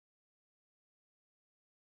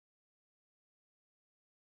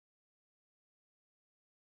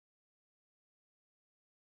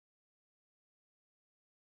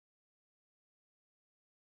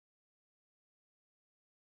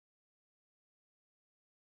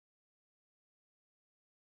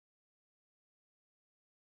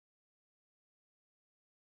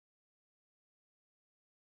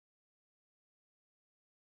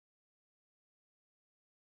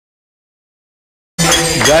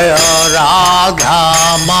Jaya Radha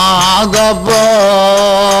Madhava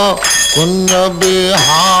Kunja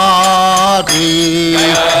Bihari.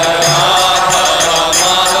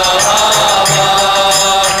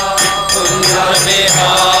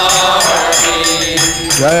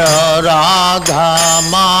 Jaya Radha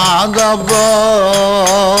Madhava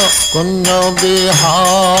Kunja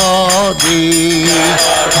Bihari.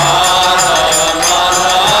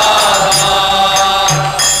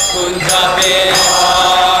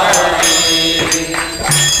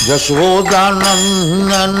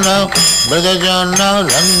 Jashodanandana Brajajana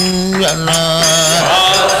Ranjana.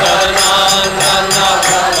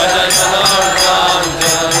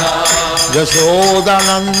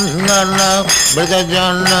 Jashodanandana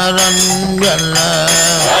Brajajana Ranjana.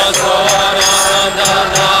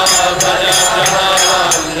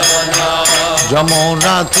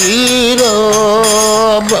 Jamuna Tira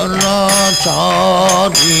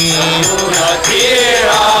Banachari.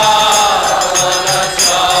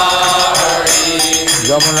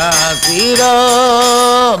 Jamuna Tira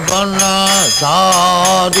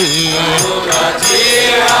Banachari.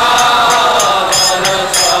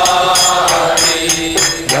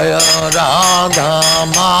 Jaya Radha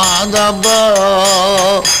Madhava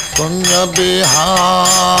Kunja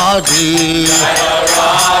Bihari.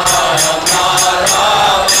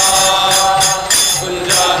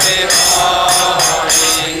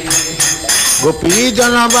 Gopi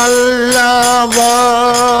Jana Vallabha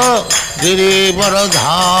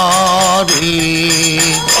Girivaradhari.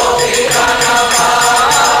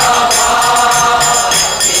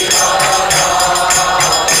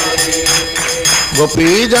 Gopi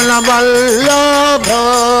Jana Vallabha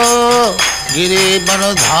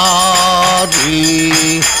Girivaradhari.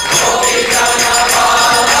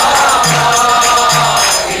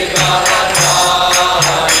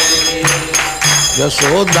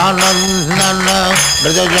 Yashodanandana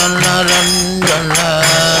Brajajana Ranjana.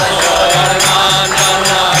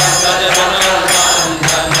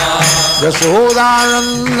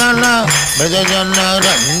 Yashodanandana Brajajana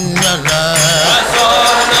Ranjana.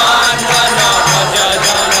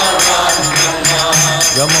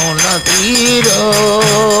 Jamuna Tira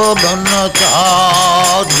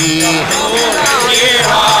Banachari.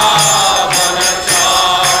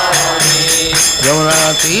 Jamuna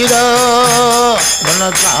Tira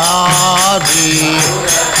Banachari.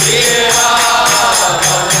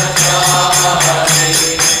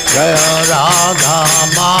 Jaya Radha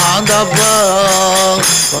Madhava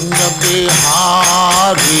Kunja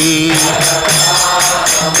Bihari.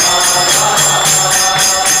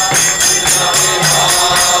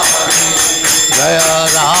 Jaya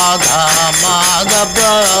Radha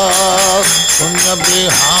Madhava Kunja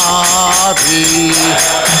Bihari.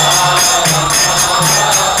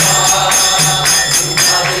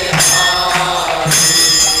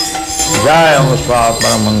 Jaya Muspa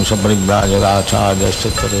Paramahansa Parivrajaracharya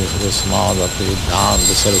Sattare Srismada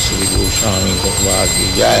Bhaktivedanta Saraswati Goswami Prabhupada ki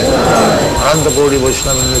jai. Ananta Koti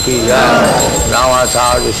Vaishnava ki jai.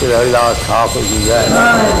 Namacharya Shri Haridas Thakur ki jai.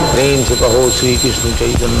 Prem se kaho Sri Krishna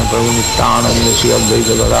Chaitanya Prabhu Nityananda Shri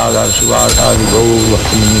Advaita Gadadhar Shivasadi Gaur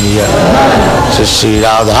Bhaktivinoda ki jai. Shri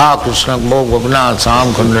Radha Krishna Bhog Bhavnath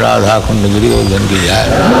Sam Khand Radha Khand Giri Godhan ki jai.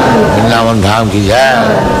 Vrindavan Dham ki jai.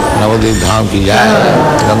 Navadvip Dham ki jai.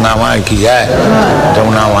 Ganga Mai की जाए,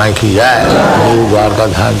 जमुना माई की जाए, गुरु द्वारका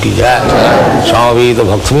धाम की जाए, स्वामी तो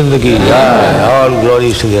भक्तविंद की जाए. All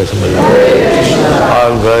glories to the Assembly.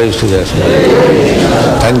 All glories to the Assembly.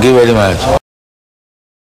 Thank you very much.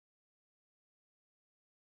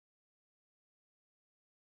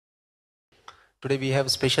 Today we have a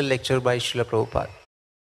special lecture by Srila Prabhupada.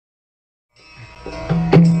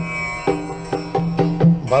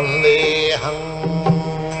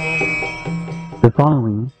 The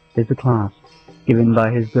following is a class given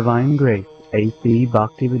by His Divine Grace A.C.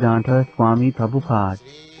 Bhaktivedanta Swami Prabhupada,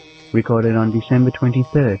 recorded on December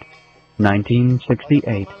 23rd,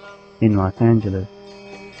 1968, in Los Angeles.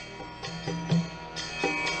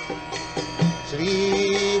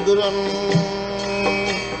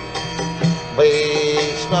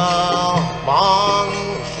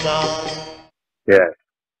 Yes,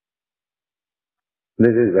 this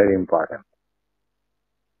is very important.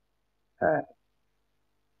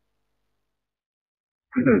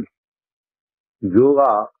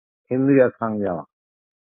 Yoga, Indriya Samyama.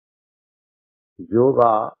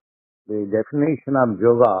 Yoga, the definition of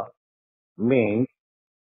yoga means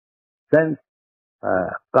sense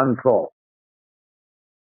control,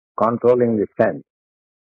 controlling the sense.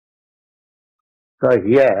 So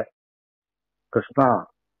here, Krishna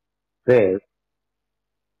says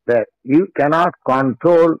that you cannot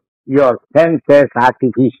control your senses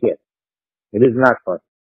artificially. It is not possible.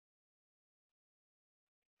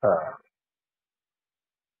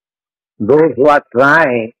 Those who are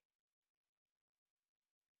trying,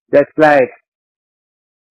 just like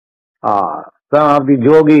some of the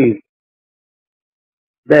yogis,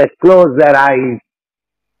 they close their eyes.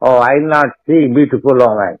 Oh, I will not see beautiful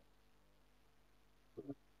woman.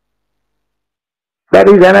 That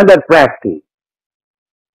is another practice.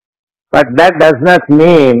 But that does not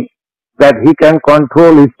mean that he can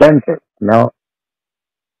control his senses. No.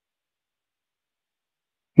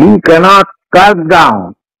 He cannot curb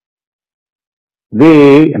down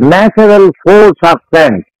the natural force of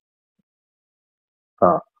sense.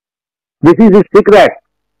 This is a secret.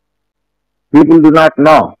 People do not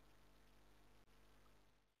know.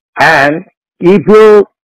 And if you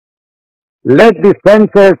let the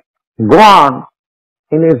senses go on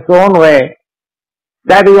in its own way,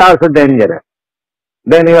 that is also dangerous.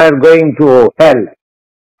 Then you are going to hell.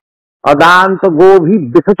 Adanta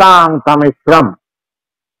gobhi bisatang tamishram.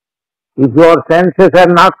 If your senses are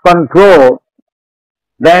not controlled,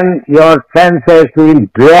 then your senses will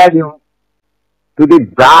drag you to the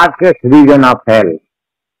darkest region of hell.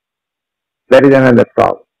 That is another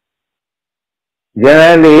problem.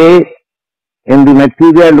 Generally, in the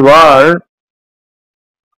material world,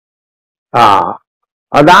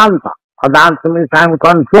 Adanta means I am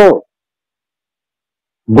controlled.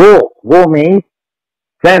 Go means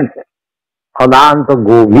senses. Adanta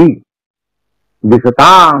gobhi.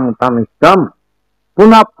 Visatang tamishtam.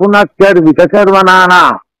 Puna char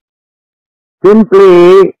vitasarvanana.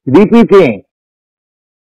 Simply repeating,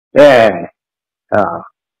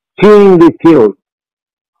 chewing the tube.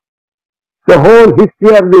 The whole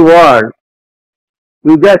history of the world,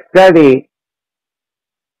 you just study,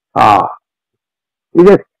 is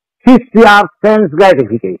a history of sense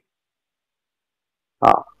gratification.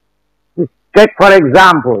 Take for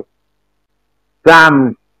example,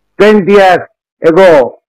 some 20 years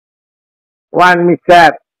ago, one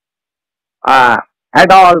Mr.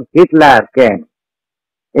 Adolf Hitler came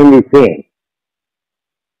in the scene.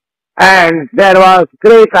 And there was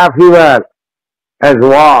great upheaval as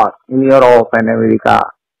war in Europe and America.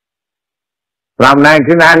 From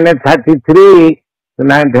 1933 to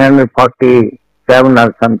 1947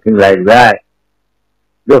 or something like that,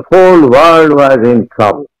 the whole world was in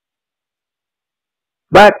trouble.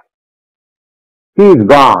 But he is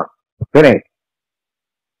gone, finished.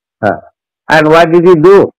 And what did he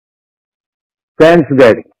do? Sense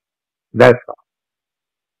getting. That's all.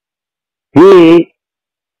 He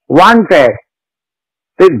wanted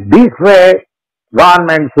that this way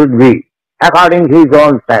government should be, according to his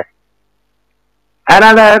own sense.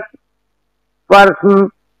 Another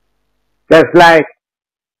person, just like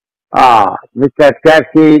Mr.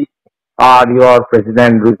 Churchill or your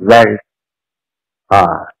President Roosevelt,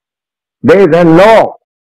 they say no,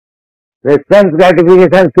 the sense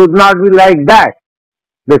gratification should not be like that.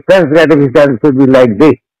 The sense gratification should be like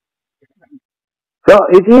this. So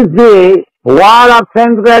it is the war of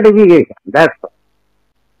sense gratification. That's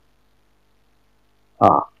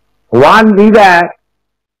all. One leader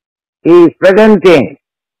is presenting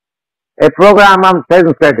a program of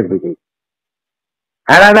sense gratification.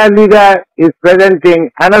 Another leader is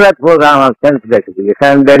presenting another program of sense gratification,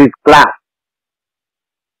 and there is class.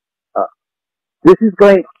 This is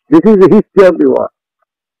the history of the world.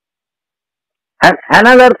 And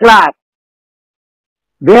another class,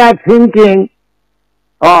 they are thinking,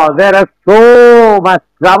 oh, there is so much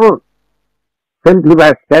trouble simply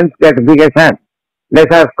by sense gratification.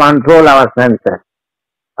 Let us control our senses.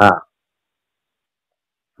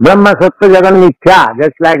 Brahma Sattva Jagan Mithya,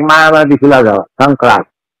 just like Mayavadi philosopher, some class.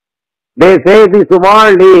 They say this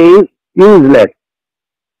world is useless.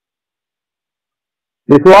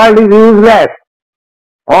 This world is useless.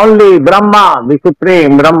 Only Brahma, the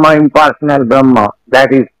Supreme Brahma, impersonal Brahma,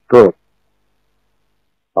 that is true.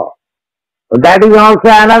 That is also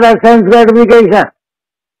another sense gratification.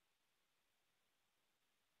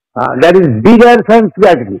 That is bigger sense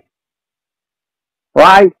gratification.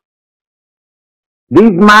 Why?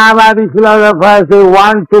 These Mayavadi philosophers, they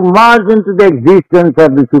want to merge into the existence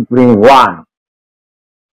of the Supreme One.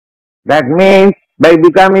 That means by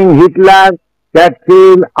becoming Hitler,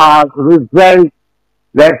 Churchill or Roosevelt,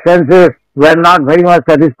 their senses were not very much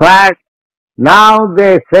satisfied. Now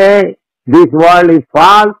they say this world is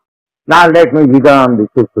false. Now let me become the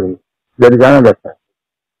Supreme. There is another sense.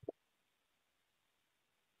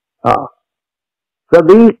 So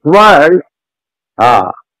this world,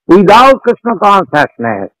 without Krishna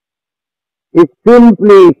consciousness, is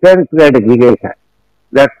simply sense gratification.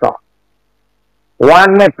 That's all.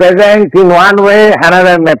 One may present in one way,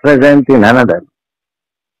 another may present in another.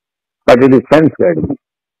 But it is sense gratification.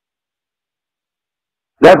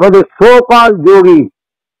 Therefore the so-called yogis,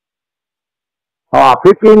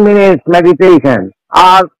 15 minutes meditation,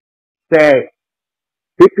 or say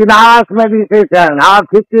 15 hours meditation, or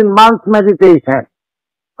 15 months meditation,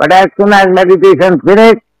 but as soon as meditation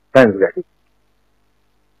finished, sense gratification.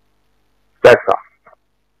 That's all.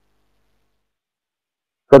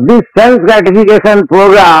 So this sense gratification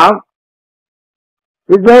program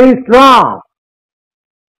is very strong.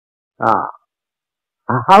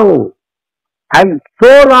 How? And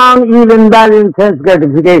so long you will indulge in sense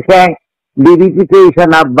gratification, the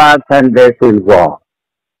repetition of birth and death will go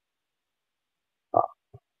on.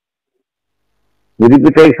 The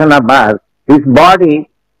repetition of birth, this body,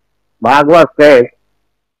 Bhagavad says,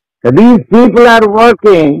 these people are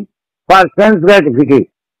working for sense gratification.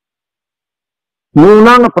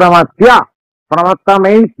 Nunang pramatya. Pramatta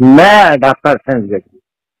means mad after sense gratification.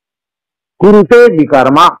 Kurute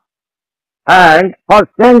vikarma. And for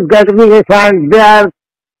sense gratification, they are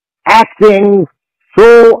acting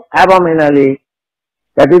so abominably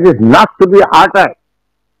that it is not to be uttered.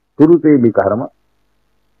 Kurute vikarma.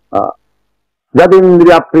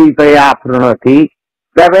 Jadindriya pritaya pranati.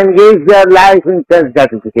 They have engaged their life in sense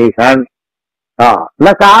gratification.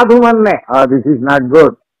 Na sadhu manne. This is not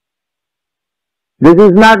good. This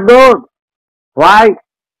is not good. Why?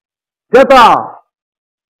 Jata.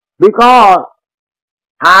 Because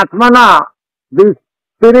Atmana, this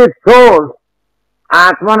spirit soul,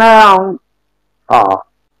 Atmanayam,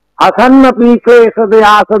 asannapi klesha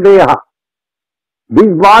deha. This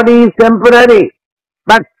body is temporary,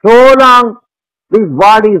 but so long this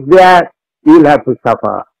body is there, you will have to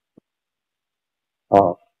suffer.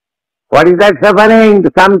 What is that suffering?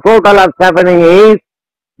 The sum total of suffering is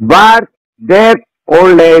birth, death,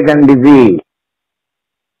 old age and disease.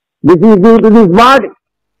 This is due to this body.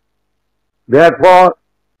 Therefore,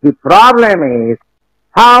 the problem is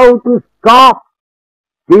how to stop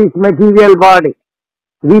this material body.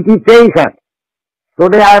 Repetition.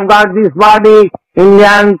 Today I have got this body,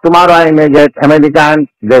 Indian, tomorrow I may get American,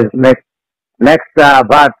 there's next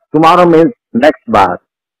birth. Tomorrow means next birth.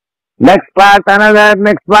 Next birth another,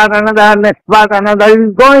 next birth another, next birth another. It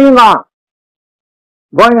is going on.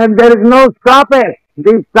 Going on. There is no stoppage.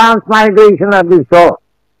 This transmigration of the soul.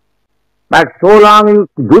 But so long you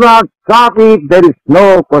do not stop it, there is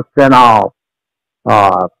no question of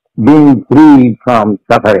being free from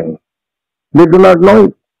suffering. They do not know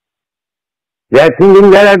it. They are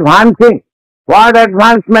thinking they are advancing. What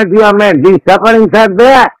advancement you have made? These sufferings are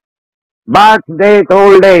there. Birth, death,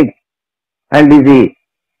 old age and disease.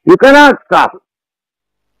 You cannot stop.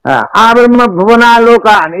 Abrahma Bhuvana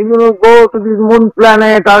Lokan, if you go to this moon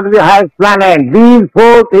planet or to the highest planet, these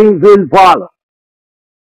four things will follow.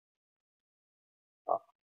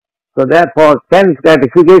 So therefore, sense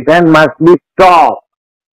gratification must be stopped.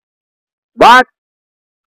 But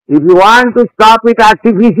if you want to stop it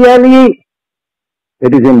artificially,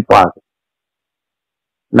 it is impossible.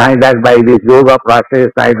 Neither by this yoga process,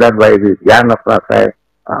 neither by this jnana process.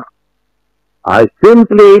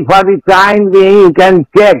 Simply for the time being, you can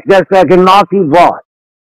check just like a naughty boy.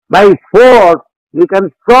 By force, you can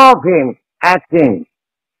stop him acting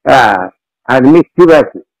and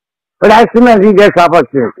mischievously. But as soon as he gets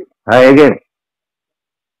opportunity, again.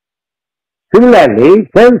 Similarly,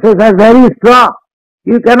 senses are very strong.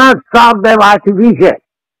 You cannot stop them artificially.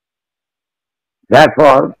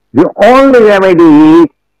 Therefore, the only remedy is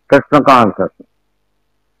Krishna consciousness.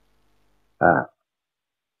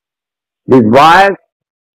 This voice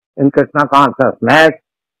in Krishna consciousness,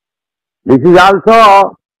 this is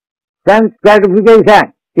also sense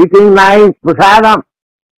gratification, eating nice prasadam,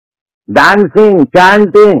 dancing,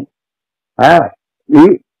 chanting,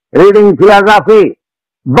 reading philosophy,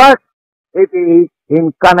 but it is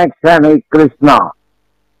in connection with Krishna.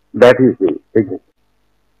 That is it.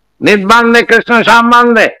 Nidbande Krishna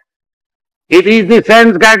Sambande. It is the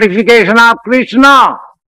sense gratification of Krishna,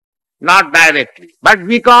 not directly. But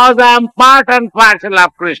because I am part and parcel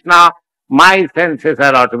of Krishna, my senses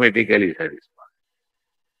are automatically satisfied.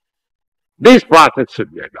 This process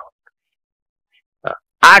should be adopted.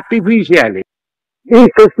 Artificially, this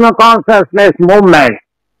Krishna consciousness movement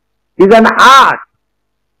is an art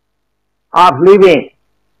of living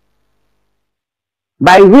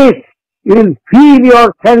by which you will feel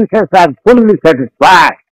your senses are fully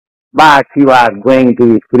satisfied, but you are going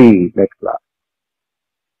to be free next class.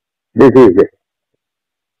 This is it.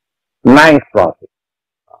 Nice process.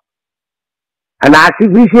 And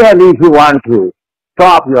artificially, if you want to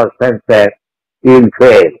stop your senses, you will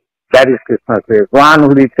fail. That is Krishna says. One who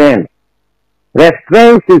retains,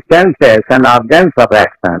 restrains his senses and organs of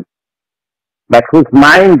action, but whose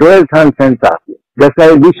mind dwells on sense objects. Just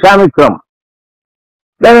like Vishwamitra.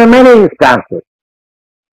 There are many instances.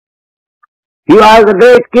 He was a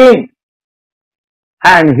great king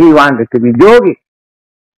and he wanted to be yogi.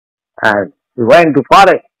 And he went to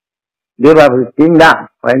forest, gave up his kingdom,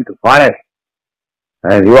 went to forest.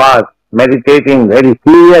 And he was meditating very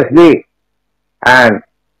seriously. And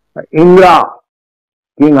Indra,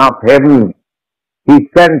 king of heaven, he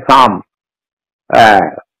sent some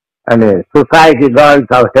society girls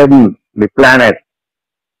of heaven, the planet,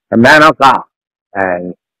 a Manaka,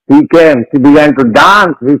 and she came, she began to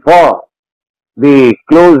dance before the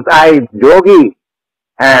closed-eyed yogi,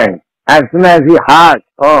 and as soon as he heard,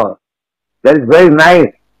 oh, that is very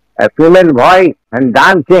nice, a female voice and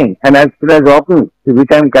dancing, and as soon as opened, she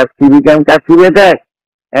became captivated,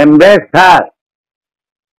 embraced her.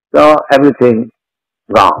 So everything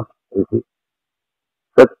wrong. You see.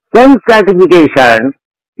 So sense gratification,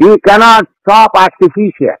 you cannot stop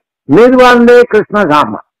artificial. Nirvande Krishna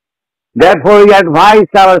Dhamma. Therefore we advise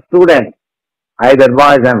our students, either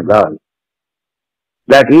boys and girls,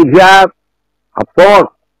 that if you have, of course,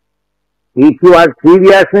 if you are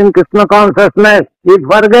serious in Krishna consciousness, you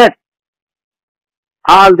forget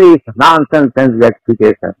all these nonsense and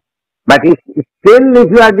gratification. But if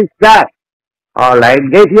you are distracted, all right,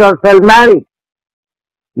 get yourself married.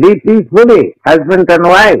 Live peacefully, husband and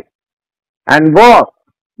wife, and both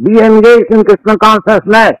be engaged in Krishna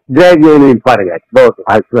consciousness, gradually forget both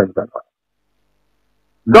husband and wife.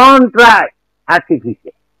 Don't try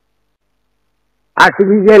artificial.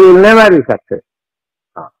 Artificial will never be successful.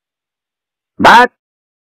 But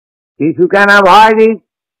if you can avoid it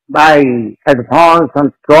by advance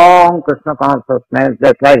and strong Krishna consciousness,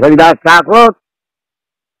 just like Haridas Thakur,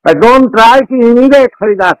 but don't try to imitate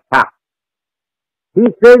Haridas Thakur. His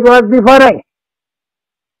stage was different.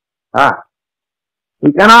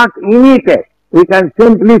 We cannot imitate. We can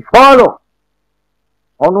simply follow.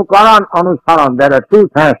 Anukaran, Anusaran. There are two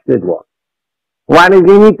Sanskrit words. One is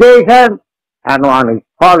imitation and one is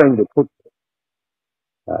following the footprints.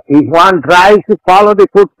 If one tries to follow the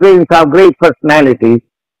footprints of great personalities,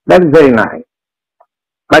 that is very nice.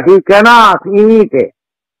 But you cannot imitate.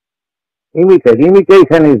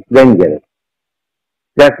 Imitation is dangerous.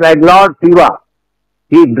 Just like Lord Shiva,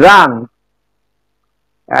 he drank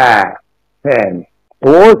an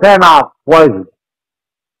ocean of poison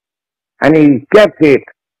and he kept it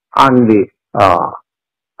on the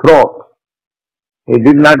throat. He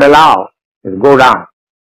did not allow it to go down.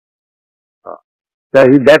 So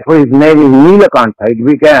therefore his name is Nilakantha. It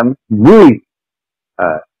became blue.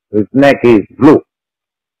 His neck is blue.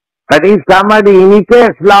 But if somebody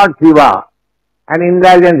imitates Lord Shiva and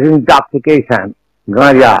indulges in intoxication,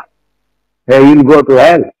 ganja, he will go to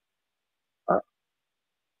hell.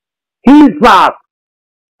 He is fast.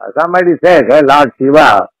 Somebody says, hey, Lord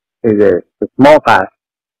Shiva is a smoker,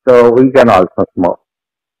 so we can also smoke.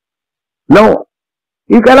 No,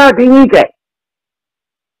 you cannot imitate.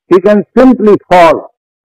 You can simply follow.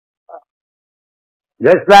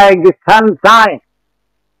 Just like the sunshine.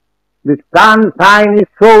 The sunshine is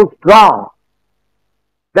so strong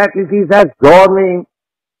that it is absorbing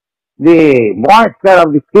the moisture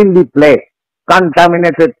of the filthy place,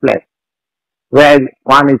 contaminated place, where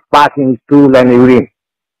one is passing stool and urine.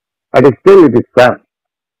 But still it is sun.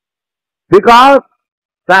 Because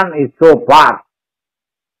sun is so far.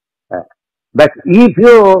 But if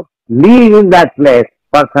you live in that place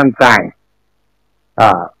for some time,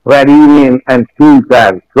 where urine and stools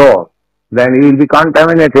are stored, then you will be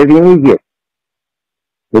contaminated immediately.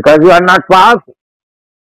 Because you are not powerful.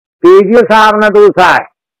 Those who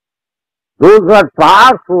are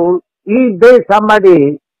powerful, if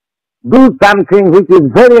somebody do something which is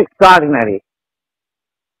very extraordinary,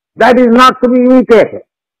 that is not to be imitated.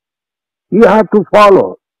 You have to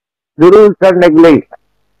follow the rules and regulations.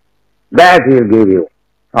 That will give you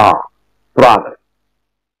progress.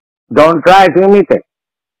 Don't try to imitate.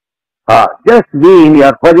 Just be in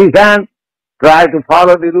your position, try to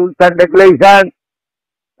follow the rules and regulations,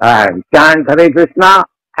 and chant Hare Krishna,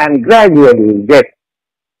 and gradually you will get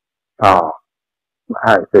the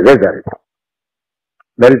result.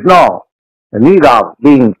 There is no need of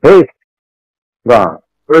being hasty.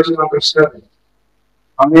 Verse number 7.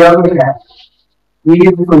 On the other hand, he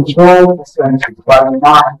who controls the senses by the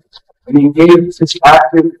mind and engages his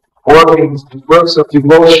active organs in works of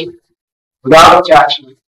devotion without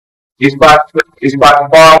attachment is by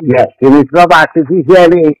far. Yes, instead of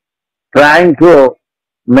artificially trying to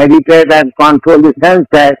meditate and control the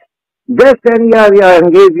senses, just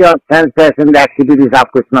engage your senses in the activities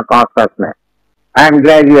of Krishna consciousness, and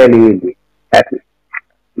gradually you will be happy.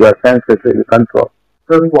 Your senses will be controlled.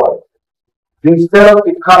 Third one. Instead of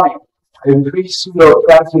becoming a free pseudo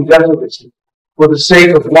transcendentalist for the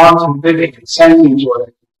sake of wanton living and sense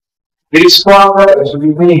enjoyment. It is far better to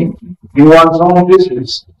remain in one's own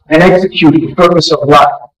business and execute the purpose of life,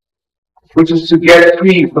 which is to get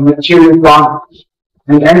free from material bondage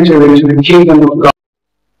and enter into the kingdom of God.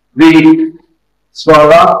 The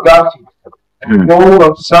Srila Prabhupada, the goal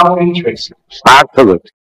of self-interest.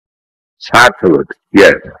 Absolute. Absolute.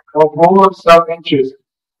 Yes. The goal of self-interest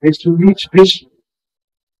is to reach Vishnu.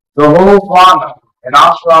 The whole Varna and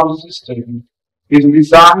ashram system is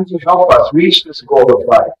designed to help us reach this goal of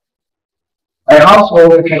life. A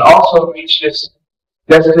householder can also reach this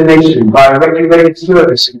destination by regulated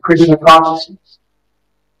service in Krishna consciousness.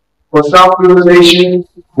 For self-realization,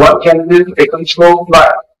 one can live a controlled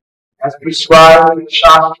life as prescribed in the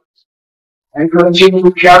Shastras and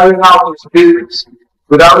continue carrying out his business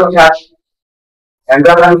without attachment and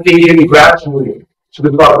thus leading gradually to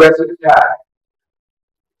the progressive path.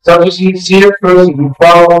 Such a sincere person who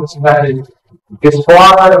follows this method is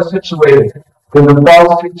far better situated than the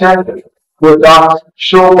false pretender who adopts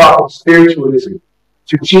show-off spiritualism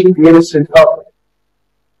to cheat the innocent public.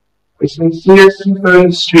 A sincere seeker in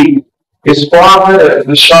the street is far better than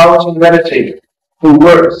the charlatan meditator who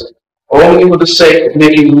works only for the sake of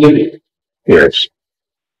making a living. Yes.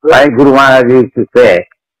 Like Guru Maharaj used to say,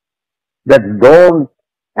 that don't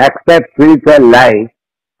accept spiritual life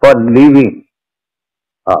for living.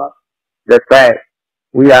 That's why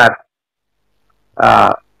we are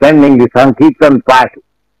sending the Sankirtan party.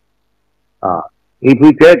 If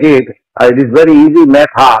we take it, it is very easy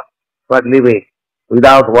method for living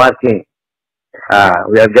without working.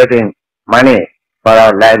 We are getting money for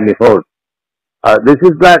our livelihood. This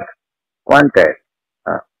is not wanted.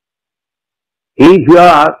 If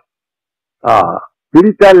your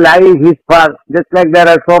spiritual life is for, just like there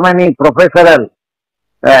are so many professional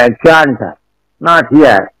chanters, not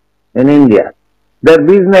here in India. Their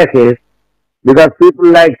business is, because people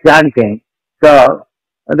like chanting, so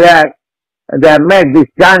they have made this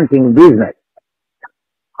chanting business.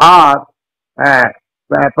 Or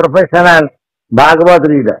professional Bhagavad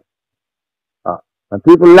reader.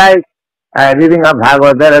 People like reading of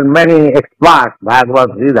Bhagavad. There are many experts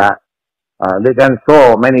Bhagavad readers. They can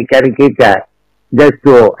show many caricatures just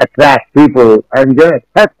to attract people, and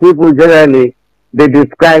such people generally they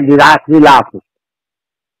describe the Rasila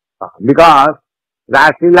because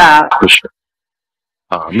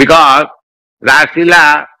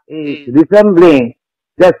Rasila is resembling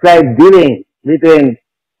just like dealing between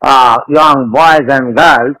young boys and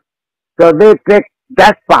girls, so they take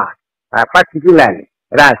that part particularly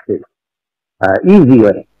Rasila, easy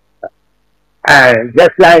way.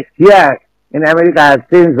 Just like here in America, I have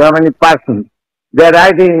seen so many persons, they are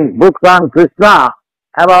writing books on Krishna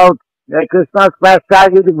about Krishna's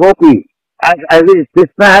pastime with Gopi, as if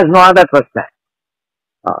Krishna has no other pastime.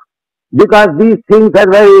 Because these things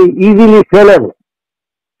are very easily sellable.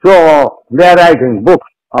 So they are writing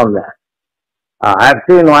books on that. I have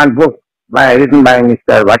seen one book written by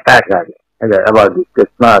Mr. Bhattacharya about this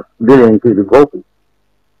Krishna's dealings with Gopi.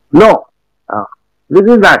 No, this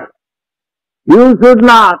is not. You should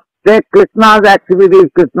not take Krishna's activities,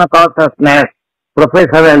 Krishna consciousness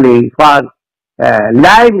professionally for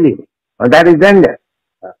livelihood. That is dangerous.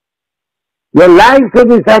 Your life should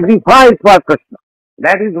be sacrificed for Krishna.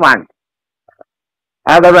 That is one.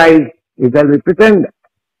 Otherwise, it will be pretended.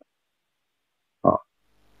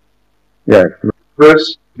 Yes.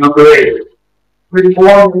 Verse number 8.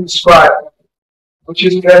 Reform and strive, which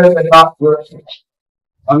is better than not working.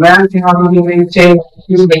 A man cannot even maintain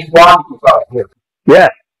his equality without him.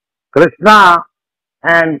 Yes. Krishna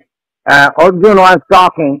and Arjuna was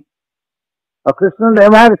talking. Krishna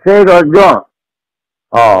never said, Arjuna,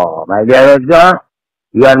 oh, my dear Arjuna,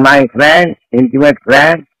 you are my friend, intimate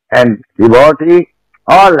friend, and devotee,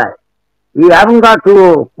 all right. You haven't got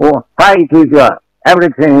to fight with your,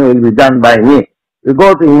 everything will be done by me. You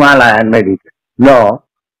go to Himalaya and meditate. No,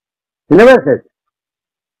 he never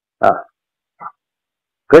said.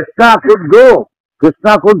 Krishna could go.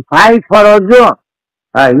 Krishna could fight for Arjuna.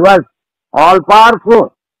 He was all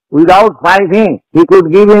powerful. Without fighting, he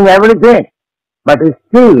could give him everything. But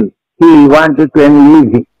still, he wanted to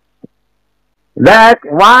enlist him. That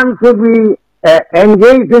one should be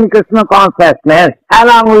engaged in Krishna consciousness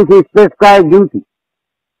along with his prescribed duty.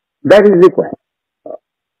 That is required.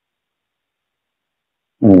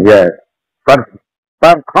 Yes.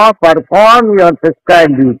 Perform your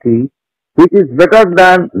prescribed duty, which is better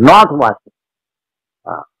than not working.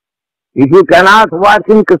 If you cannot work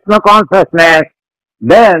in Krishna consciousness,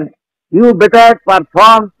 then you better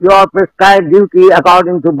perform your prescribed duty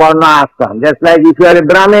according to Varna ashram. Just like if you are a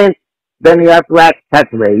Brahmin, then you have to act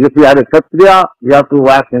that way. If you are a Kshatriya, you have to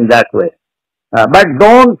work in that way. But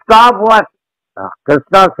don't stop what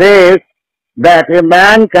Krishna says, that a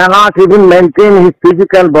man cannot even maintain his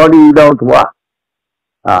physical body without work.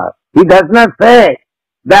 He does not say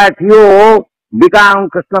that you become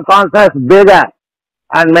Krishna conscious beggar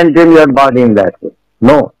and maintain your body in that way.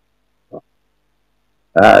 No.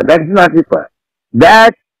 That is not required.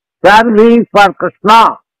 That service for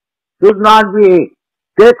Krishna should not be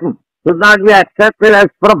taken, should not be accepted as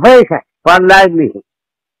profession for livelihood.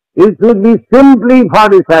 It should be simply for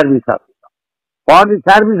the service of Krishna. For the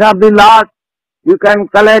service of the Lord, you can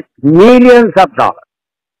collect millions of dollars.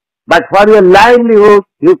 But for your livelihood,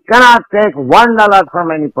 you cannot take $1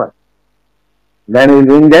 from any person. Then you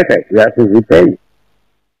will get it. You have to repay it.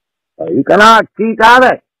 You cannot cheat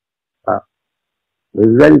others. This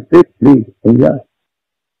is very strict, please enjoy.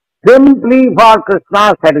 Simply for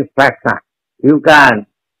Krishna's satisfaction, you can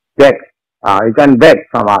take, you can beg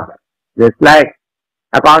from others. Just like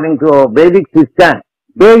according to Vedic system,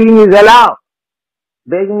 begging is allowed.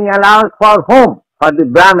 Begging allows for whom? For the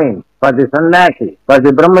Brahmin, for the sannyasi, for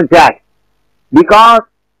the brahmachari. Because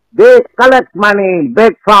they collect money,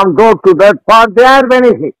 beg from door to door for their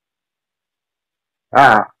benefit.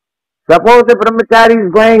 Suppose the brahmachari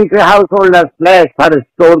is going to householder's place or a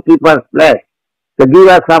storekeeper's place to give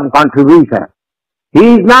us some contribution.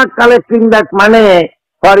 He is not collecting that money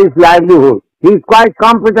for his livelihood. He is quite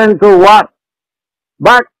competent to work.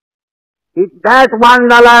 But if that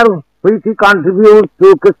 $1 which he contributes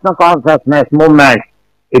to Krishna consciousness movement,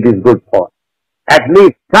 it is good for. At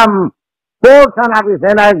least some portion of his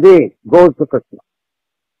energy goes to Krishna.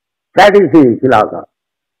 That is his philosophy.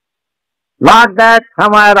 Not that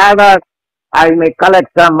somewhere or other I may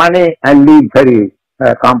collect some money and live very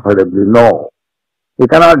comfortably. No, you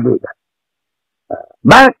cannot do that.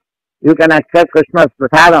 But you can accept Krishna's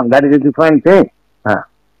prasadam, that is a different thing.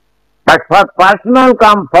 But for personal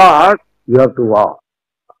comfort, you have to work.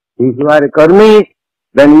 If you are a karmi,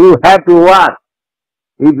 then you have to work.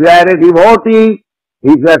 If you are a devotee,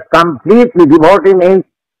 if you are completely devotee means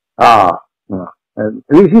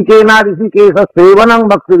Rishikena Rishikesa Sevanam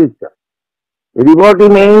Bhaktivedanta. A devotee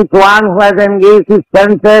means one who has engaged his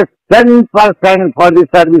senses 10% for the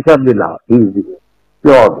service of the Lord. He is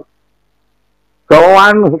pure. So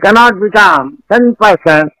one who cannot become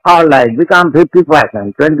 10% or like become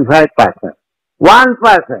 50%, 25%.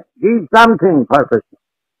 1% give something for Krishna.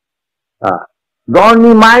 Don't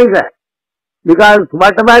be miser. Because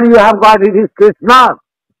whatever you have got, it is Krishna.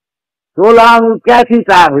 So long you catch it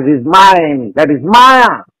up, it is mine, that is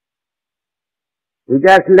Maya. You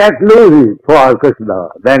just let loose it for Krishna,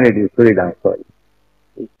 then it is freedom for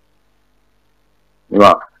you.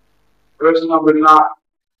 Wow. Verse number 9.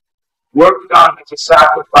 Work done as a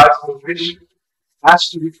sacrifice of vision has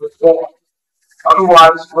to be performed.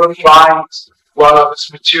 Otherwise, one finds one of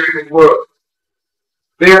this material world.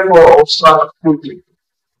 Therefore, O son of Kunti,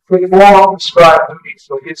 perform prescribed duties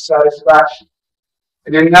for his satisfaction.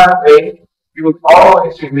 And in that way, you will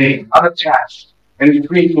always remain unattached and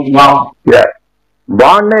free from bondage. Yes.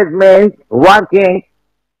 Bondage means working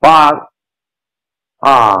for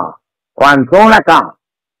one's own account.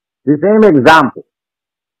 The same example.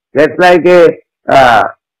 Just like a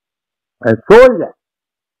soldier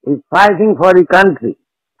is fighting for the country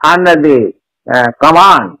under the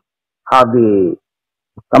command of the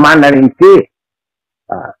commander-in-chief.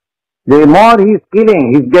 The more he is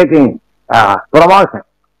killing, he is getting promotion.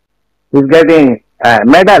 He is getting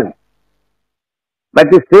medal. But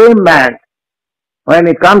the same man, when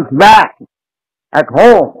he comes back at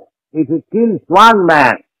home, if he kills one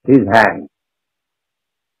man, he is hanged.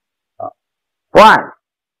 Why?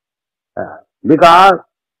 Because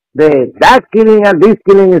that killing and this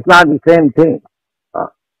killing is not the same thing.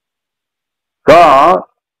 So,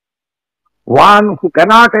 one who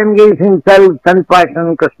cannot engage himself 10%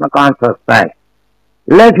 in Krishna consciousness,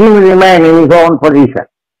 let him remain in his own position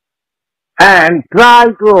and try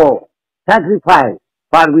to sacrifice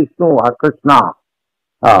for Vishnu or Krishna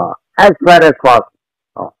as far as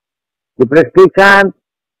possible. The prescription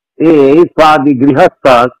is for the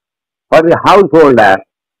grihasthas, for the householder,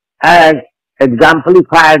 as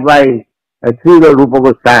exemplified by Srila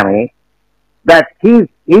Prabhupada, that his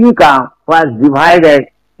income was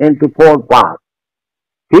divided into 4 parts.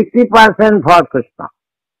 50% for Krishna,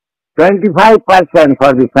 25%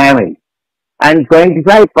 for the family, and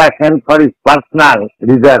 25% for his personal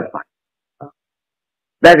reserve fund.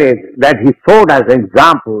 That is, that he showed as an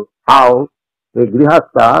example how the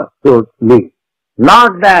grihastha should live.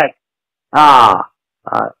 Not that out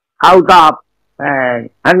of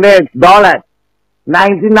 $100,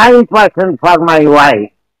 99% for my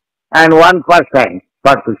wife and 1%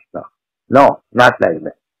 for Krishna. No, not like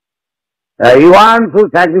that. You want to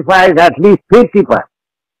sacrifice at least 50%.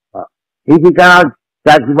 If you cannot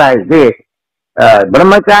sacrifice this,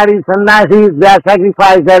 brahmachari, sannyasis, they are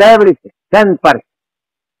sacrificed at everything, 10%.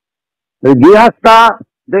 The grihastha,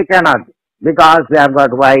 they cannot do, because they have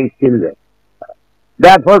got wife, children.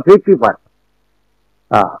 Therefore 50%.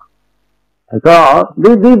 So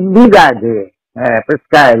these are the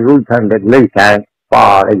prescribed rules and regulations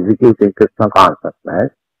for executing Krishna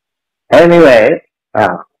consciousness. Anyway,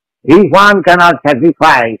 if one cannot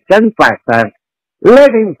sacrifice 10%,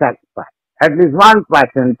 let him sacrifice. At least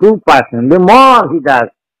 1%, 2%, the more he does,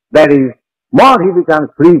 that is, more he becomes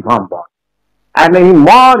free from body. And the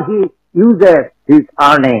more he uses his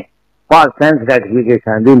earning for sense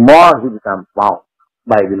gratification, the more he becomes bound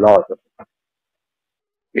by the laws of the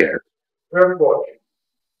Yes. Therefore,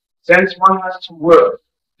 since one has to work,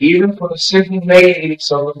 even for the simple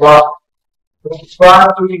maintenance of the body, to subscribe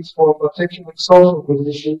duties for a particular social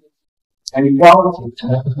position and equality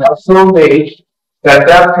are so made that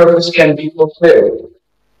that purpose can be fulfilled.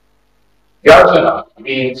 Yajna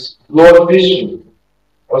means Lord Vishnu,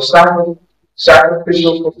 or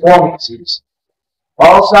sacrificial performances.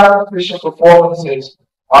 All sacrificial performances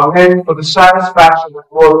are meant for the satisfaction of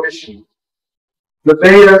Lord Vishnu. The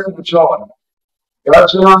Vedas enjoin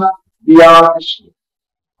Yajna beyond Vishnu.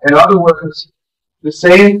 In other words, the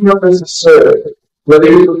same purpose is served whether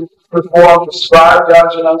you perform prescribed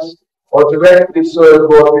yajanas or directly serve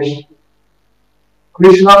Lord Vishnu.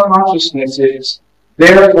 Krishna consciousness is,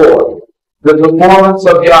 therefore, the performance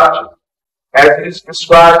of yajna, as it is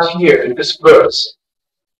prescribed here in this verse.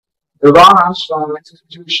 The Varnashram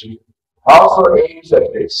institution also aims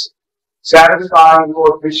at this, satisfying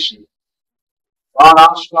Lord Vishnu.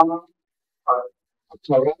 Varnashram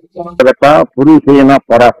Purusena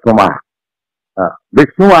Parasrama.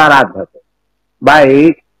 Vishnu Aradhata.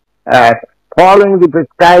 By following the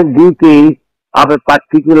prescribed duties of a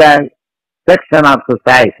particular section of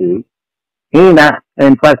society in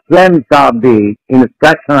pursuance of the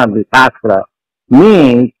instruction of the Shastra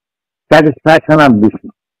means satisfaction of Vishnu.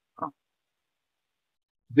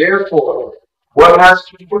 Therefore, one has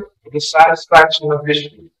to work for the satisfaction of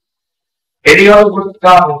Vishnu. Any other work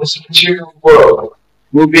done in this material world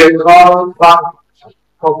will be a cause of conflict,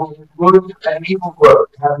 for good and evil work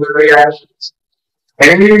have their reactions. And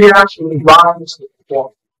any reaction binds the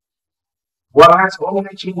performance. One has only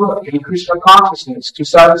to work in Krishna consciousness to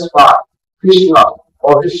satisfy Krishna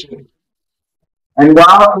or Vishnu. And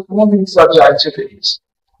while performing such activities,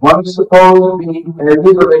 one is supposed to be in a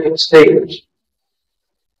liberated stage.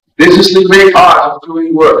 This is the great art of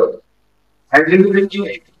doing work. And in the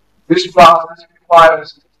beginning, this process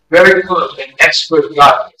requires very good and expert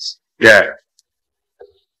guidance. Yeah.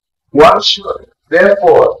 One should,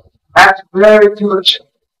 therefore, act very diligently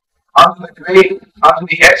under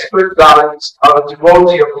the expert guidance of a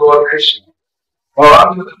devotee of Lord Krishna, or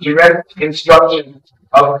under the direct instruction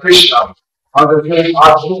of Krishna, under whom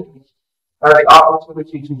Arjuna had the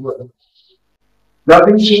opportunity to work.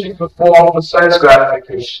 Nothing should be performed for sense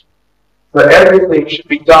gratification, but everything should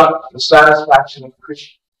be done for the satisfaction of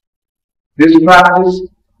Krishna. This practice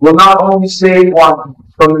will not only save one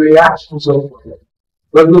from the reactions of work,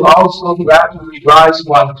 but will also gradually rise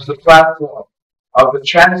one to the platform of the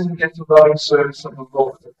transcendental loving service of the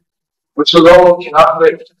Lord, which alone can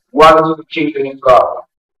uplift one to the kingdom of God.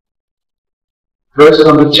 Verse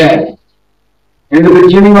number 10. In the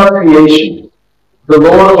beginning of creation, the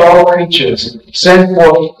Lord of all creatures sent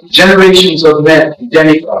forth generations of men and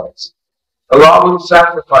demigods, along with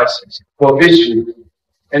sacrifices for Vishnu,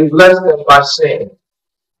 and blessed them by saying,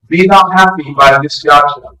 "Be thou happy by this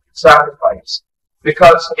yajna, sacrifice,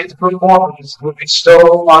 because its performance will bestow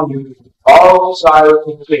upon you all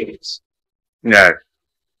desirable things." Yes.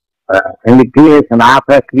 In the creation,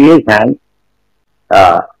 after creation,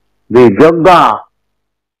 the yoga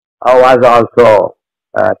was also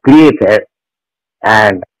created,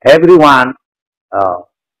 and everyone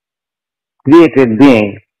created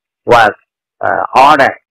being was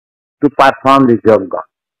ordered to perform this yoga.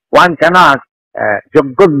 One cannot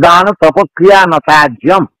yogadana tapakriya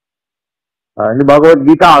natajyam. In the Bhagavad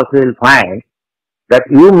Gita also you will find that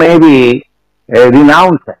you may be a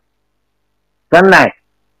renouncer, sannyas,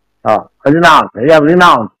 renouncer, you have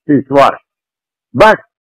renounced this work. But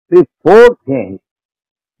the fourth thing,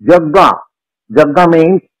 yajna. Yajna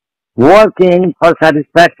means working for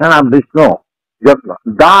satisfaction of Vishnu. Yajna.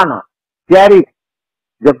 Dana, charity.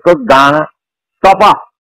 Yajna, dana. Tapa.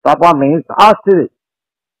 Tapa means austerity.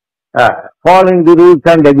 Following the rules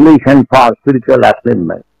and regulations for spiritual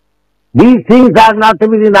attainment. These things are not to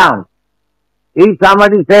be renounced. If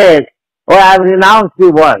somebody says, oh, I have renounced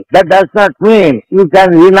the world. That does not mean you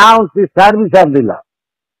can renounce the service of the Lord.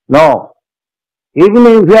 No. Even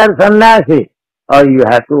if you are sannyasi, or you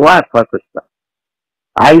have to work for Krishna.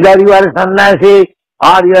 Either you are a sannyasi,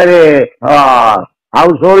 or you are a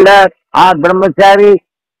householder, or brahmachari,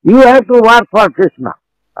 you have to work for Krishna.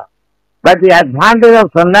 But the advantage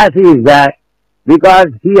of sannyasi is that because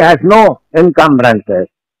he has no encumbrances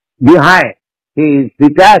behind, he is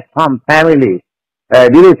detached from family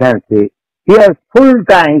relationship, he has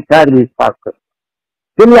full-time service for Krishna.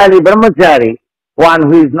 Similarly, brahmachari, one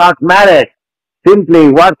who is not married,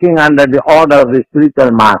 simply working under the order of the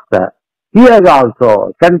spiritual master, he has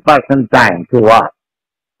also 10% time to work.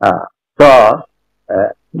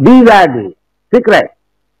 These are the secrets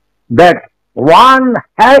that one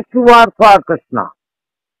has to work for Krishna.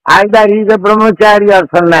 Either he is a brahmachari or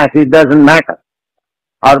sannyasi, it doesn't matter.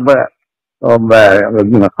 Or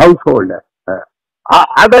householder.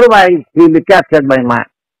 Otherwise, he will be captured by mind.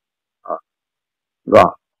 Go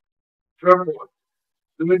on. Furthermore,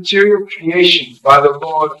 the material creation by the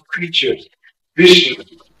Lord of creatures, Vishnu,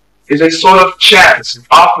 is a sort of chance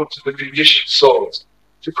offered to the conditioned souls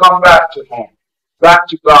to come back to home, back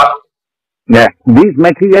to God. Yeah. This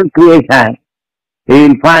material creation, you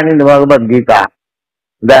will find in the Bhagavad Gita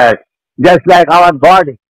that just like our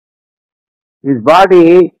body, this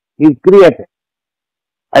body is created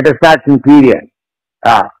at a certain period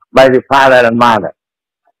by the father and mother,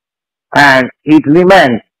 and it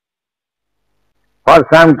remains for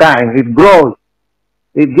some time, it grows,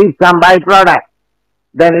 it gives some byproduct,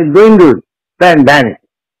 then it dwindles, then vanishes.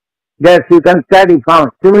 Yes, you can study from.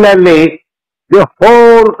 Similarly, the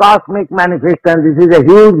whole cosmic manifestation, this is a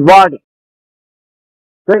huge body.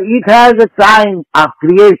 So it has a time of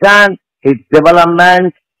creation, its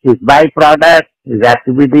development, its byproduct, its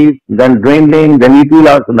activities, then dwindling, then it will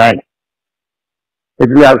also vanish. It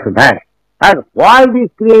will also vanish. And why this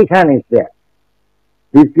creation is there?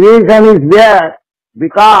 This creation is there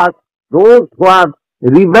because those who have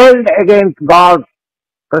rebelled against God,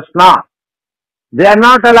 Krishna, they are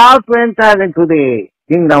not allowed to enter into the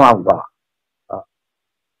kingdom of God.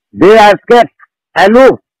 They are kept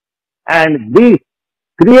aloof, and this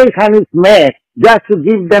creation is made just to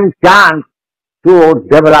give them chance to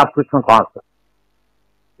develop Krishna consciousness.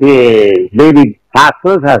 The Vedic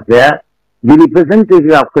Shastras are there, the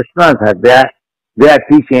representatives of Krishna are there, they are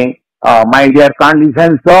teaching, my dear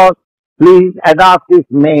conditioned souls, please adopt this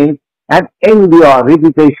means and endure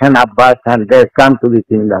repetition of birth and death, come to the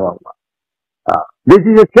kingdom of God. This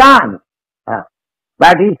is a chance.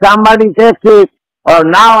 But if somebody takes it, or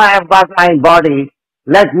now I have got my body,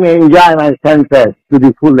 let me enjoy my senses to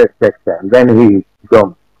the fullest extent, then he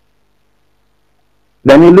goes.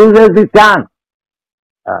 Then he loses the chance.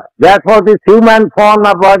 Therefore, this human form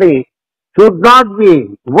of body should not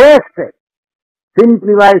be wasted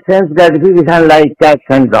simply by sense gratification like cats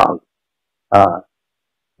and dogs.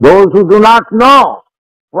 Those who do not know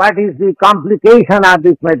what is the complication of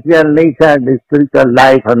this material nature, this spiritual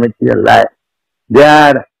life or material life, they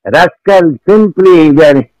are rascals simply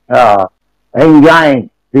they are enjoying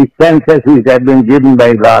the senses which have been given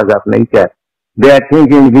by laws of nature. They are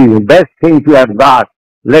thinking these best things we have got,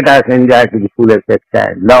 let us enjoy to the fullest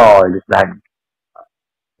extent. No, it is not.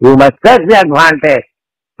 You must take the advantage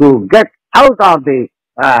to get out of the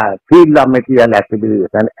field of material activities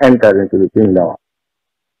and enter into the kingdom.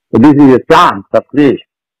 So this is a chance of creation.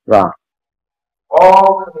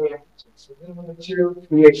 All creations within the material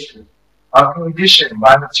creation are conditioned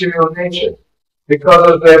by material nature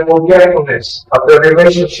because of their forgetfulness of their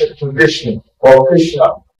relationship to Vishnu or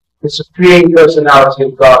Krishna, the Supreme Personality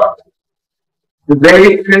of God. The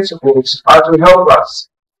Vedic principles are to help us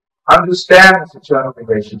understand this eternal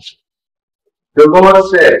relationship. The Lord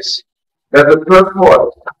says that the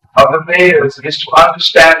purport of the Vedas is to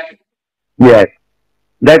understand Him. Yes,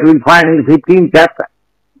 that we find in the 15th chapter.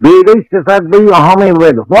 Vedisya Sadvayu Ahame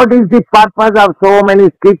Veda. What is the purpose of so many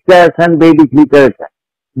scriptures and Vedic literature?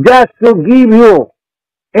 Just to give you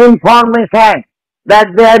information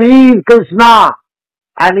that there is Krishna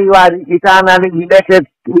and you are eternally related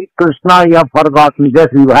with Krishna, you have forgotten.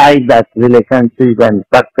 Just revive that relationship and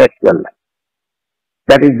perfect your life.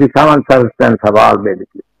 That is the common substance of all Vedic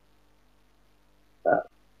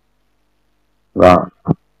literature.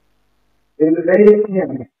 In the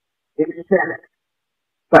Vedic it is said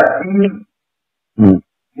that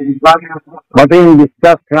Matin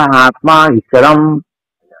Vistaksha Atma Isharam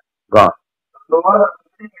God.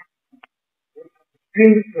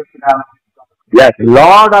 Yes,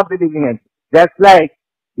 Lord of the living entity. Just like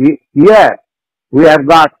here we have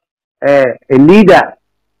got a leader,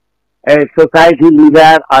 a society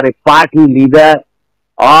leader or a party leader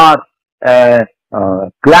or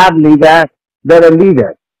club leader, there are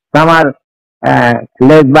leaders. Some are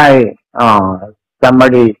led by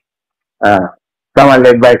somebody, some are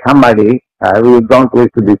led by somebody, we don't wish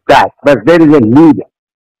to discuss, but there is a leader.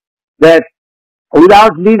 That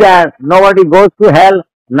without leader, nobody goes to hell,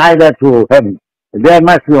 neither to heaven. There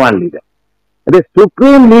must be one leader. The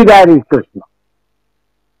supreme leader is Krishna.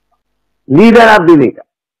 Leader of the leader.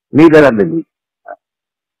 Leader of the leader.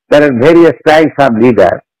 There are various types of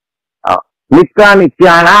leaders. Nitya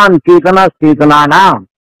Nityanam Chetana Chetananam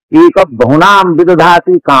Eka Bhunam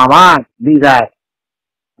Vidadhati Kaman. These are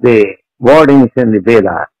the wordings in the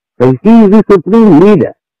Vedas. So he is the supreme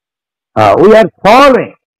leader. We are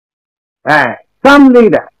following. Some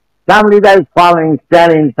leader is following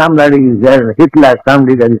Stalin, somebody is Hitler, some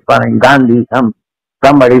leader is following Gandhi,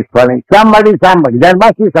 somebody is following somebody. There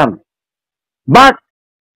must be somebody. But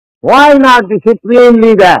why not the supreme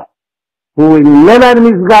leader who will never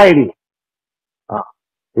misguide you?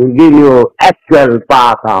 He will give you actual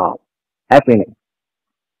path of happiness.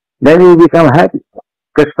 Then you become happy.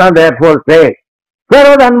 Krishna therefore says,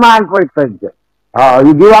 Sarva Dharman Parityajya.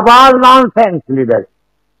 You give up all nonsense, leaders.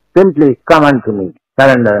 Simply come unto me,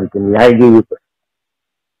 surrender unto me, I give you.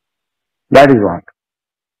 That is what.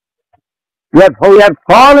 We are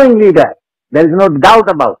following leader. There is no doubt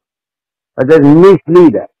about it. But there is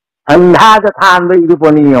misleader.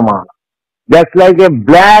 Just like a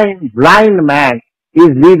blind man is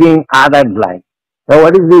leading other blind. So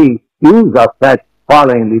what is the use of such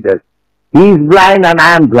following leaders? He is blind and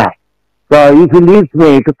I am blind. So if he leads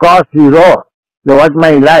me to cross the road, so what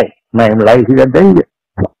my life? My life is a danger.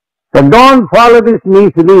 So don't follow this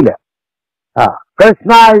misleader.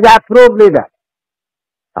 Krishna is approved leader.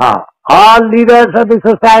 All leaders of the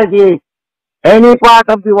society, any part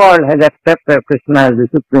of the world has accepted Krishna as the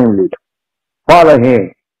supreme leader. Follow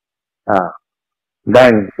him.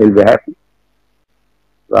 Then he'll be happy.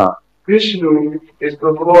 Vishnu is the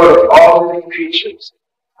Lord of all living creatures,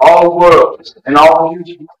 all worlds, and all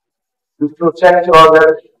beauty, the protector of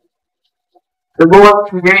everything. The Lord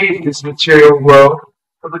created this material world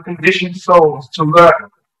for the conditioned souls to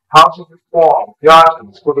learn how to perform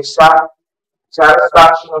yajas for the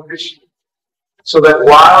satisfaction of Vishnu, so that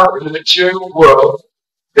while in the material world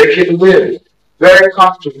they can live very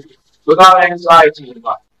comfortably without anxiety in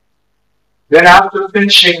life. Then after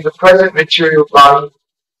finishing the present material body,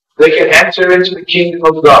 they can enter into the kingdom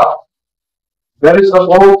of God. That is the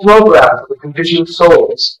whole program for the conditioned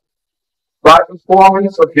souls. By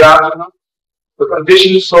performance of yajna, the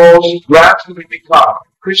conditioned souls gradually become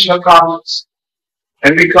Krishna conscious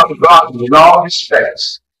and become godly in all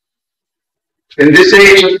respects. In this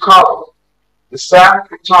age of Kali, the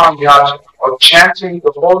Sankirtan yajna, or chanting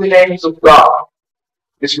the holy names of God,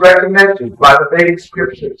 is recommended by the Vedic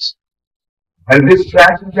scriptures. And this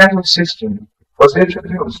transcendental system was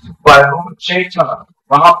introduced by Lord Chaitanya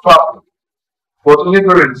Mahaprabhu for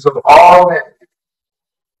deliverance of all men.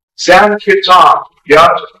 Sankirtan,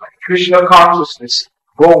 yajna, and Krishna consciousness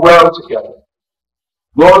go well together.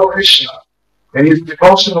 Lord Krishna, in his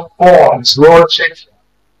devotional form as Lord Chaitanya,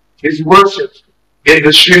 is worshipped in the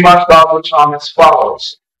Srimad Bhagavatam as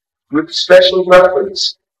follows, with special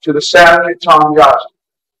reference to the Sankirtan yajna.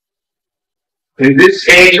 In this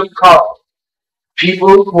age of Kali,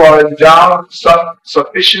 people who are endowed with some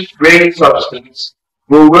sufficient brain substance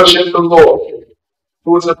will worship the Lord,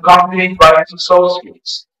 who is accompanied by his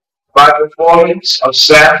associates, by performance of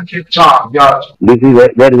Sankirtan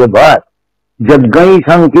yajna. There is a verse. Jaggai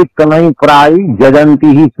Sankirtanai Prai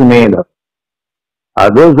Jajanti hi Sunela.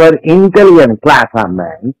 Those who are intelligent class of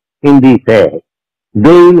men in this age,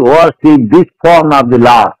 they will worship this form of the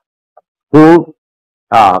Lord, who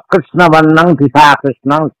Krishna Vannang Tisa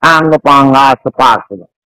Krishnang Sangapanga Saparsana.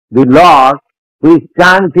 The Lord who is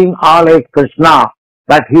chanting always Krishna,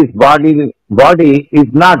 but his body is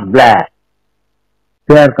not black,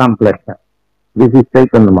 fair complexion. This is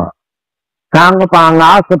Chaitanya Mahaprabhu.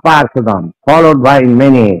 Sangapanga Saparsadam, followed by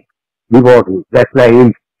many devotees. That's why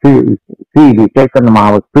you see the Chaitanya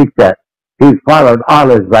Mahaprabhu's picture. He is followed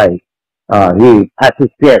always by his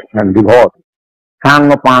associates and devotees.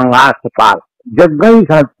 Sangapanga Saparsadam.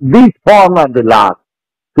 Jaggai, this form of the Lord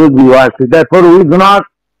should be worshipped. Therefore, we do not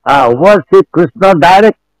worship Krishna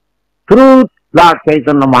direct through Lord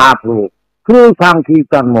Chaitanya Mahaprabhu, through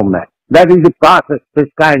Sankirtan movement. That is the process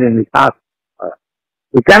prescribed in the Shastra.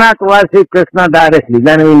 We cannot worship Krishna directly,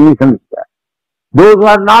 then we misunderstand. Those who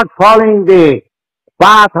are not following the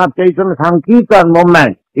path of Chaitanya Sankirtan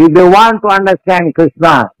movement, if they want to understand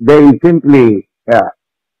Krishna, they will simply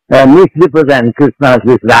misrepresent Krishna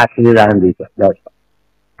with Rashida and this. That's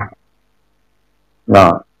all.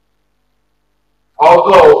 No.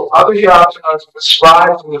 Although other yachanas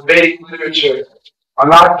prescribed in the Vedic literature are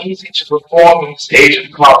not easy to perform in the stage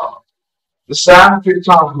of karma, the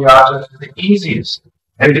Sankirtan yajna is the easiest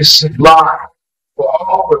and is sublime for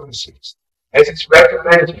all purposes, as is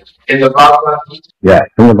recommended in the Bhagavad Gita. Yes,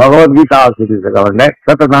 in the Bhagavad Gita also it is recommended,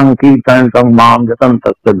 Satatang Kirtanam Mam Jatam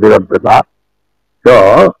Tasya Dirabrata.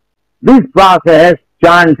 So, this process,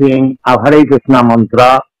 chanting of Hare Krishna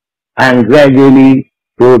mantra and gradually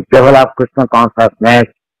to develop Krishna consciousness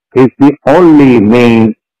is the only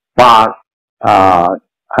means for,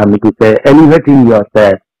 to say, elevating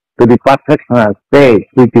yourself to the perfectional state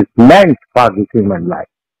which is meant for the human life.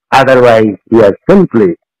 Otherwise, we are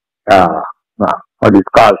simply, what is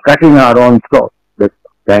called, cutting our own throat.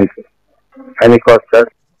 Thank you. Any questions?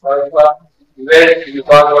 Where you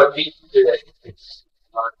talk about Gita today?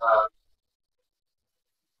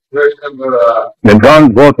 Verse number. They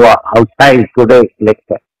don't go to outside today's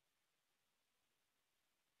lecture.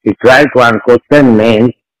 If write one question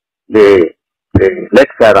means the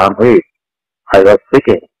lecture on which I was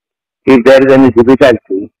speaking. If there is any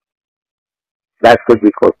difficulty, that could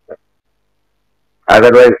be question.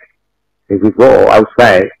 Otherwise, if you go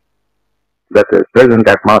outside, that is present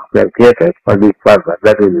atmosphere created for this purpose,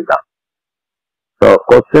 that will be done. So,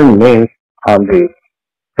 question means on the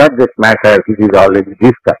subject matter which is already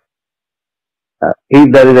discussed.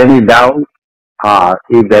 If there is any doubt or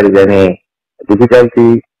if there is any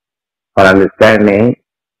difficulty for understanding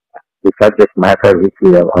the subject matter which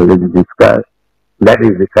we have already discussed, that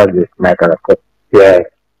is the subject matter of question. Yes.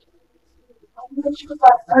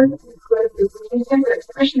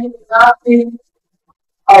 Krishna is not being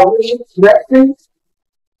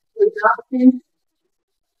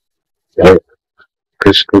Yes.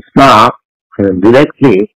 Krishna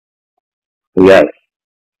directly, yes,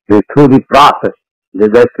 through the process,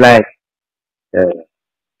 just like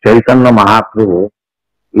Chaitanya Mahaprabhu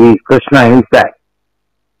is Krishna himself.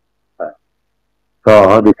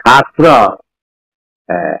 So the Shastra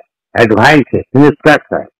advises,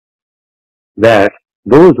 instructs us that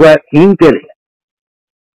those who are intelligent,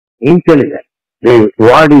 the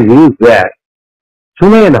word is used there,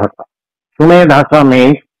 Sumedhasa. Sumedhasa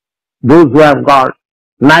means those who have got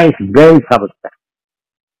nice brain substance.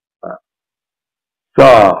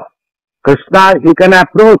 So, Krishna, you can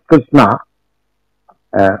approach Krishna.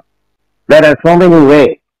 There are so many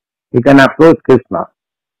ways you can approach Krishna.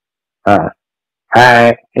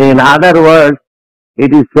 In other words,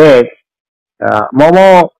 it is said,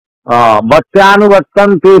 Momo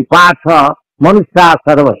Bhaktyanuvattanti Patha Manusya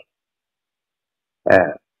Sarva.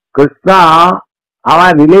 Krishna,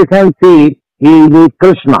 our relationship is with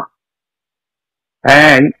Krishna.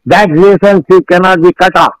 And that relationship cannot be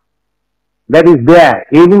cut off. That is there.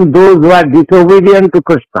 Even those who are disobedient to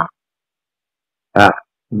Krishna,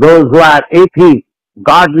 those who are atheists,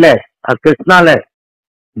 godless, or Krishnaless,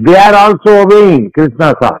 they are also obeying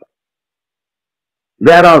Krishna's order.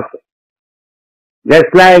 They are also.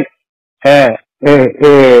 Just like an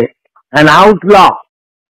outlaw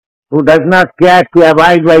who does not care to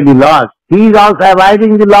abide by the laws, he is also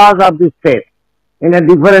abiding the laws of the state in a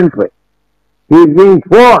different way. He is being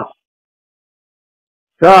forced.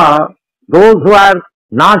 So, those who are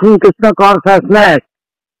not in Krishna consciousness,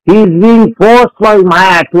 he is being forced by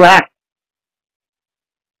Maya to act.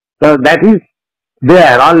 So that is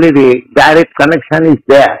there, already direct connection is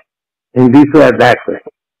there in this way or that way.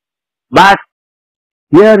 But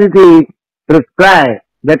here it is prescribed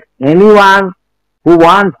that anyone who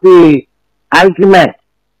wants the ultimate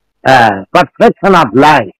perfection of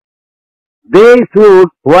life, they should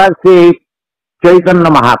worship Chaitanya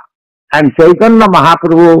Mahaprabhu. And Chaitanya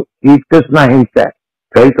Mahaprabhu is Krishna himself.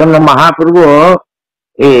 Chaitanya Mahaprabhu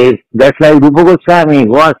is just like Rupa Goswami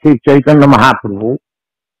worships Chaitanya Mahaprabhu.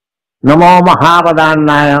 Namo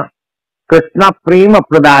Mahavadannaya Krishna Prema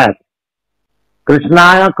Pradaya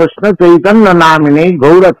Krishnaya Krishna Chaitanya Namine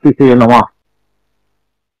Gauratise Namah.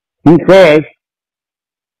 He says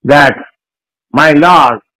that, my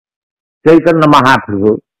Lord Chaitanya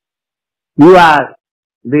Mahaprabhu, you are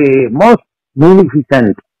the most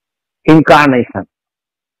munificent incarnation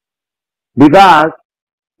because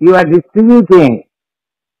you are distributing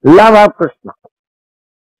love of Krishna.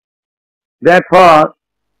 Therefore,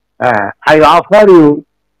 I offer you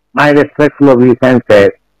my respectful obeisances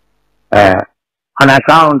on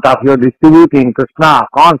account of your distributing Krishna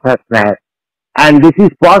consciousness, and this is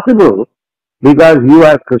possible because you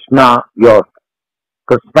are Krishna yourself.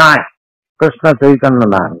 Krishna Chaitanya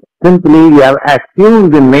Name. Simply you have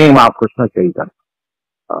assumed the name of Krishna Chaitanya.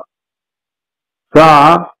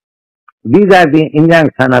 So, these are the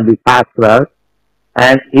injunction of the Shastras,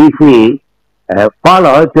 and if we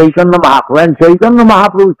follow Chaitanya Mahaprabhu. When Chaitanya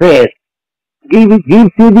Mahaprabhu says, he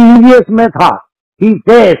gives you the easiest method. He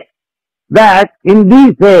says that in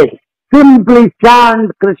these days, simply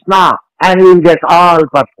chant Krishna and you will get all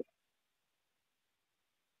perfect.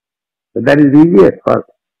 So that is the easiest first.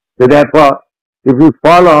 So therefore, if you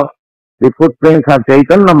follow the footprints of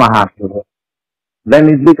Chaitanya Mahaprabhu, then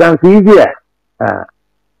it becomes easier.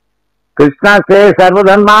 Krishna says,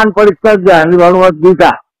 Sarvadharman Parityajya in the Bhagavad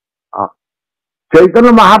Gita.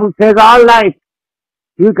 Chaitanya Mahaprabhu says, all right,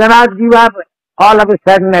 you cannot give up all of a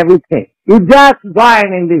sudden everything. You just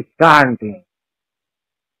join in this chanting.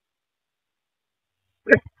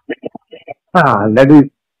 That is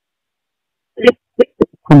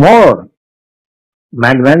more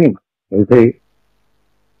magnanimous. You see,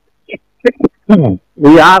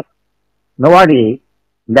 we ask nobody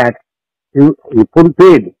that you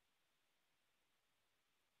fulfill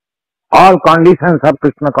all conditions of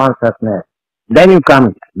Krishna consciousness, then you come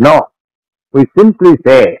here. No. We simply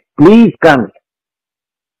say, please come here.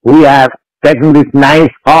 We have taken this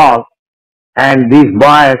nice hall and these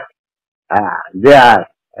boys, they are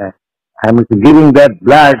giving their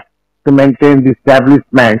blood to maintain the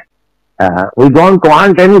establishment. We don't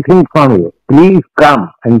want anything from you. Please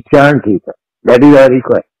come and chant it. That is our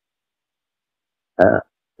request.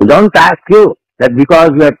 We don't ask you that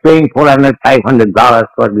because we are paying $400, $500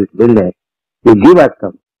 for this building, you give us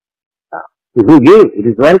some. If you give, it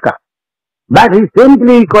is welcome. But he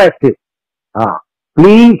simply requested,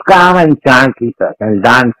 please come and chant with us and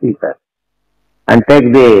dance with us and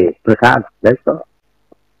take the prasad. That's all.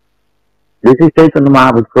 This is Chaitanya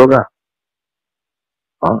Mahaprabhu's program.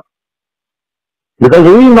 Because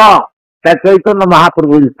we know that Chaitanya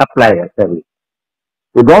Mahaprabhu will supply us everything.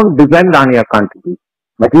 You don't depend on your contribution.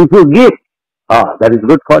 But if you give, that is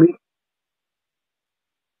good for you.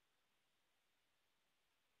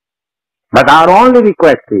 But our only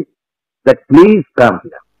request is that please come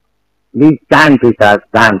here. Please chant with us,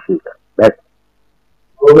 dance with us. That's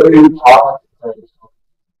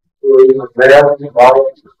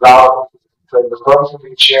the person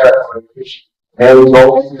we share and we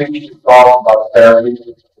always think to talk about family,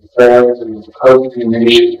 friends, and cozy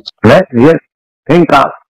nation. Let's just think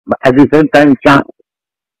of, at the same time, chant.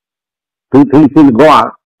 Two things will go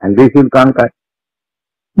on and this will conquer.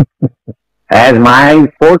 As Maya is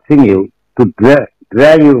forcing you to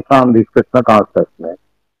drag you from this Krishna consciousness,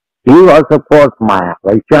 you also force Maya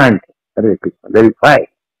by chanting. Hare Krishna. There is fight.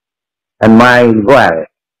 And Maya will go away.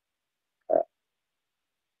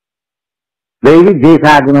 Devi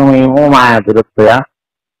Jeshagunamai O Maya Tirupaya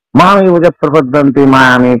Mami Vaja Prapadanti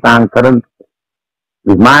Maya Me Tankaranti.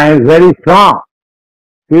 This Maya is very strong.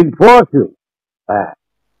 She will force you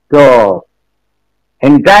to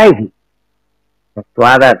entice you to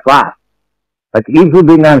other path. But if you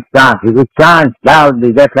do not chant, if you chant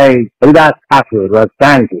loudly, just like Haridas Thakur was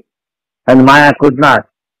chanting, and Maya could not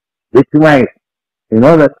victimize, you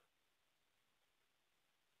know that.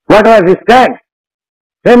 What was his strength?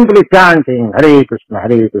 Simply chanting Hare Krishna,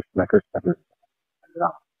 Krishna Krishna.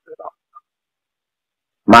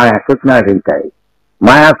 Maya could not entice.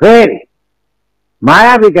 Maya failed.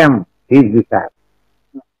 Maya became his disciple.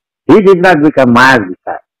 He did not become Maya's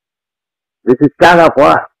disciple. This is kind of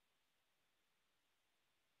war.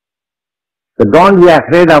 So don't be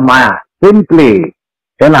afraid of Maya. Simply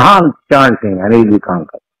enhance chanting and he will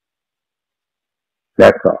conquer.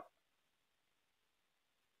 That's all.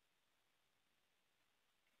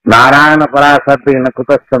 Narayana Parasati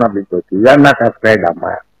Nakutasana Bhikoti. You are not afraid of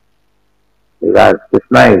Maya. Because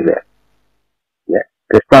Krishna is there. Yeah.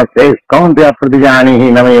 Krishna says, Kauntiya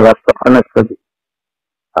Pratijanihi Name Vasta Anasati.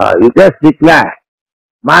 You just declare,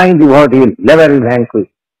 my devotee will never be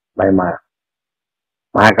vanquished by Maya.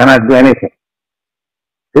 Maya cannot do anything.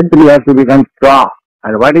 Simply you have to become strong.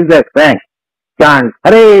 And what is the strength? Chant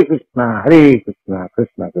Hare Krishna,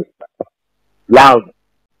 Krishna Krishna. Loud.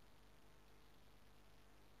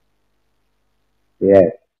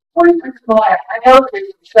 Yes.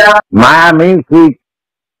 Maya means he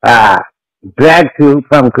drags you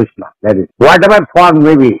from Krishna. That is, whatever form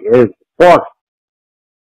may be, is force.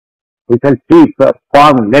 We shall see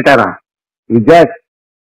form later on. You just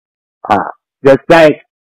like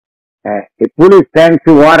a police sends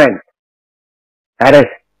you warrant, arrest.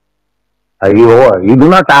 You do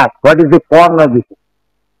not ask, what is the form of this?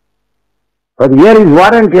 But here is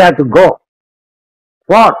warrant, you have to go.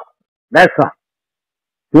 Force. That's all.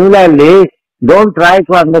 Similarly, don't try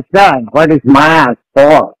to understand what is Maya's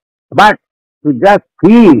force, but to just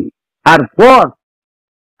feel her force,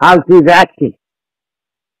 how she is acting,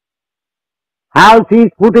 how she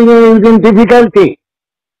is putting you in difficulty.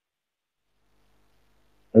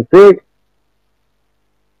 You see,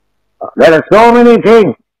 There are so many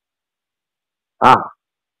things.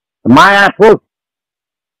 Maya put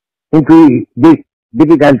into this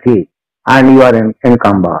difficulty and you are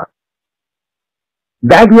encumbered.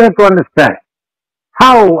 That you have to understand.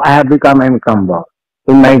 How I have become encumbered.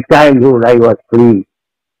 In my childhood I was free.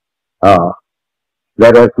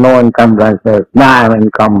 There was no encumbrances. Now I am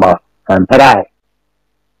encumbered and thrive.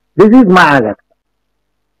 This is Maya.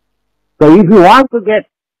 So if you want to get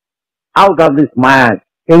out of this Maya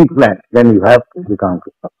influence, then you have to become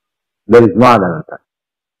Krishna. There is no other answer.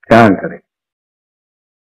 Can't correct.